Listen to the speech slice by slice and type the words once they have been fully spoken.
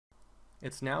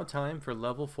It's now time for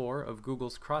level 4 of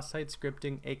Google's cross-site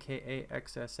scripting aka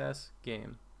XSS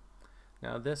game.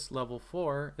 Now this level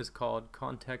 4 is called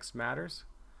Context Matters,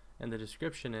 and the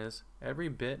description is every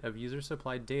bit of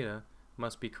user-supplied data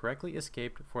must be correctly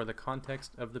escaped for the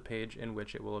context of the page in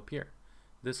which it will appear.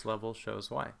 This level shows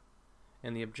why.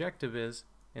 And the objective is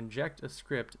inject a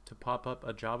script to pop up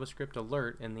a JavaScript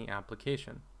alert in the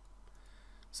application.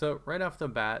 So right off the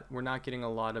bat, we're not getting a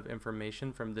lot of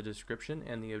information from the description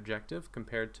and the objective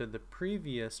compared to the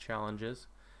previous challenges.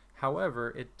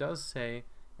 However, it does say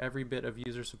every bit of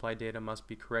user supply data must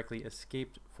be correctly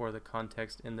escaped for the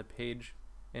context in the page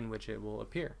in which it will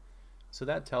appear. So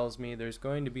that tells me there's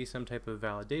going to be some type of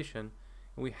validation,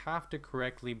 and we have to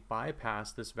correctly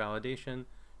bypass this validation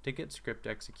to get script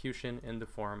execution in the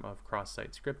form of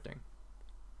cross-site scripting.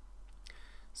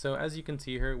 So as you can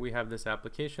see here, we have this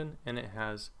application and it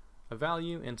has a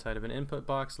value inside of an input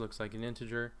box, looks like an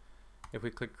integer. If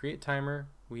we click create timer,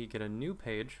 we get a new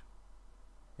page,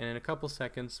 and in a couple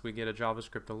seconds we get a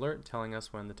JavaScript alert telling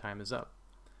us when the time is up.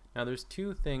 Now there's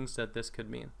two things that this could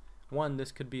mean. One,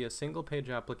 this could be a single page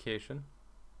application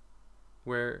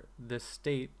where the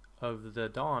state of the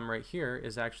DOM right here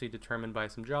is actually determined by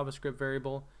some JavaScript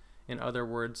variable. In other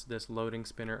words, this loading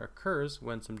spinner occurs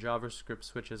when some JavaScript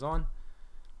switches on,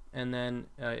 and then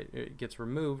it gets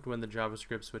removed when the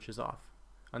JavaScript switches off.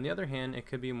 On the other hand, it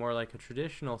could be more like a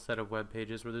traditional set of web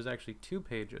pages where there's actually two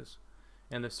pages,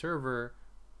 and the server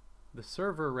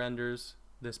renders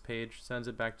this page, sends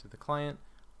it back to the client,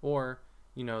 or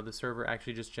the server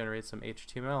actually just generates some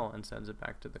HTML and sends it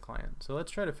back to the client. So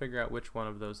let's try to figure out which one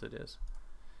of those it is.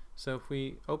 So if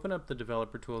we open up the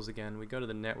developer tools again, we go to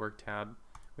the network tab,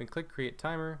 we click create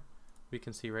timer, we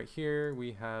can see right here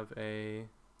we have a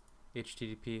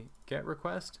HTTP GET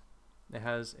request. It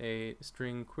has a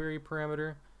string query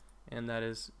parameter, and that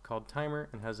is called timer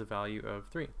and has a value of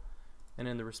 3. And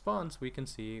in the response we can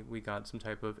see we got some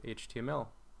type of HTML.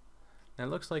 And it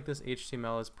looks like this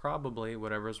HTML is probably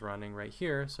whatever's running right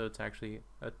here, so it's actually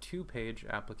a 2-page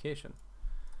application.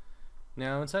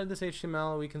 Now inside this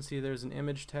HTML we can see there's an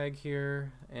image tag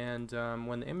here, and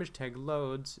when the image tag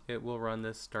loads it will run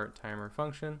this start timer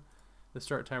function, the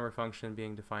start timer function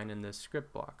being defined in this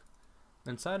script block.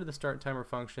 Inside of the start timer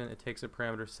function it takes a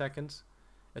parameter seconds,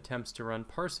 attempts to run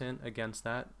parseInt against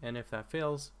that, and if that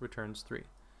fails returns 3.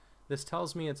 This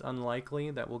tells me it's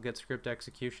unlikely that we'll get script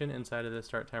execution inside of the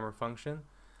start timer function,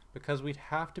 because we'd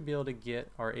have to be able to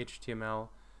get our HTML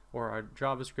or our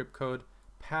JavaScript code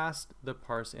past the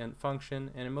parseInt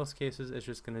function, and in most cases it's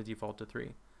just going to default to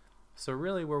 3. So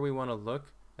really where we want to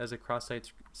look as a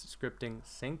cross-site scripting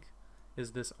sync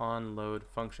is this onload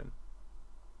function.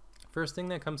 First thing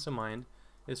that comes to mind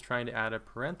is trying to add a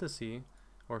parenthesis,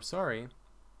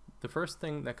 the first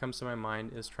thing that comes to my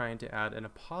mind is trying to add an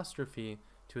apostrophe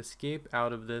to escape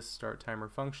out of this start timer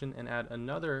function and add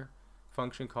another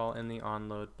function call in the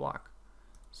onload block.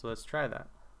 So let's try that.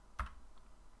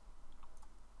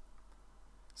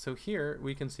 So here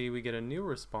we can see we get a new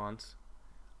response.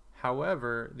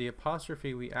 However, the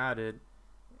apostrophe we added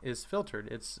is filtered.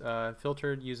 It's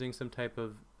filtered using some type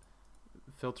of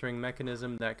filtering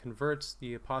mechanism that converts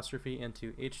the apostrophe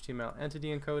into HTML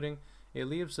entity encoding. It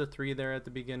leaves the 3 there at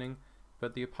the beginning,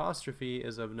 but the apostrophe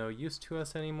is of no use to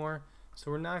us anymore,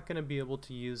 so we're not going to be able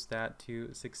to use that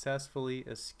to successfully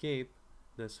escape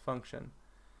this function.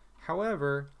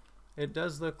 However, it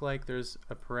does look like there's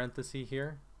a parenthesis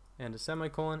here and a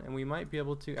semicolon, and we might be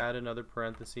able to add another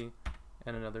parenthesis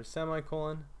and another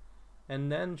semicolon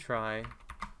and then try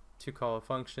to call a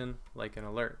function like an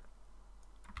alert.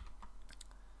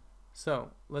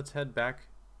 So let's head back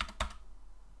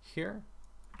here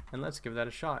and let's give that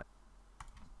a shot.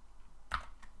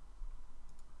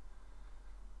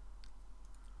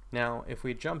 Now if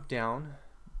we jump down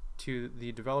to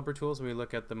the developer tools and we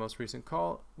look at the most recent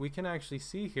call, we can actually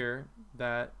see here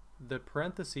that the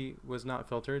parenthesis was not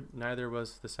filtered, neither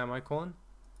was the semicolon,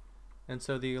 and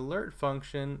so the alert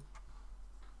function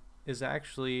is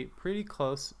actually pretty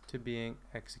close to being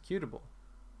executable.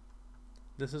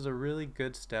 This is a really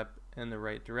good step in the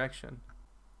right direction.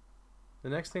 The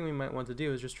next thing we might want to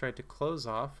do is just try to close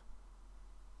off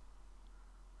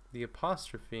the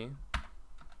apostrophe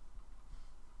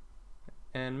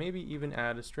and maybe even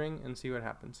add a string and see what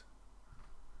happens.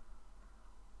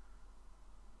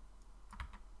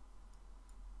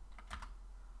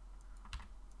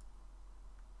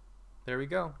 There we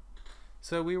go.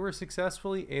 So we were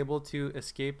successfully able to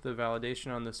escape the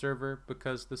validation on the server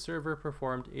because the server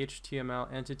performed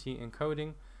HTML entity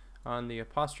encoding on the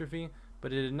apostrophe,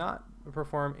 but it did not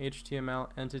perform HTML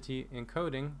entity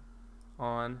encoding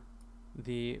on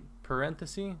the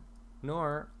parenthesis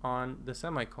nor on the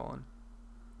semicolon.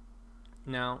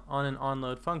 Now, on an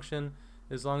onload function,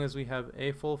 as long as we have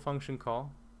a full function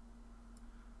call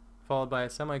followed by a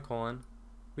semicolon,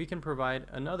 we can provide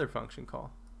another function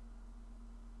call.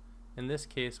 In this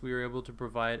case, we were able to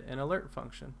provide an alert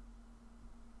function.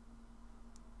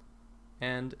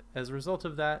 And as a result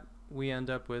of that, we end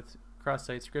up with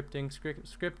cross-site scripting,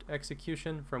 script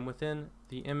execution from within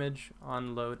the image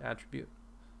onload attribute.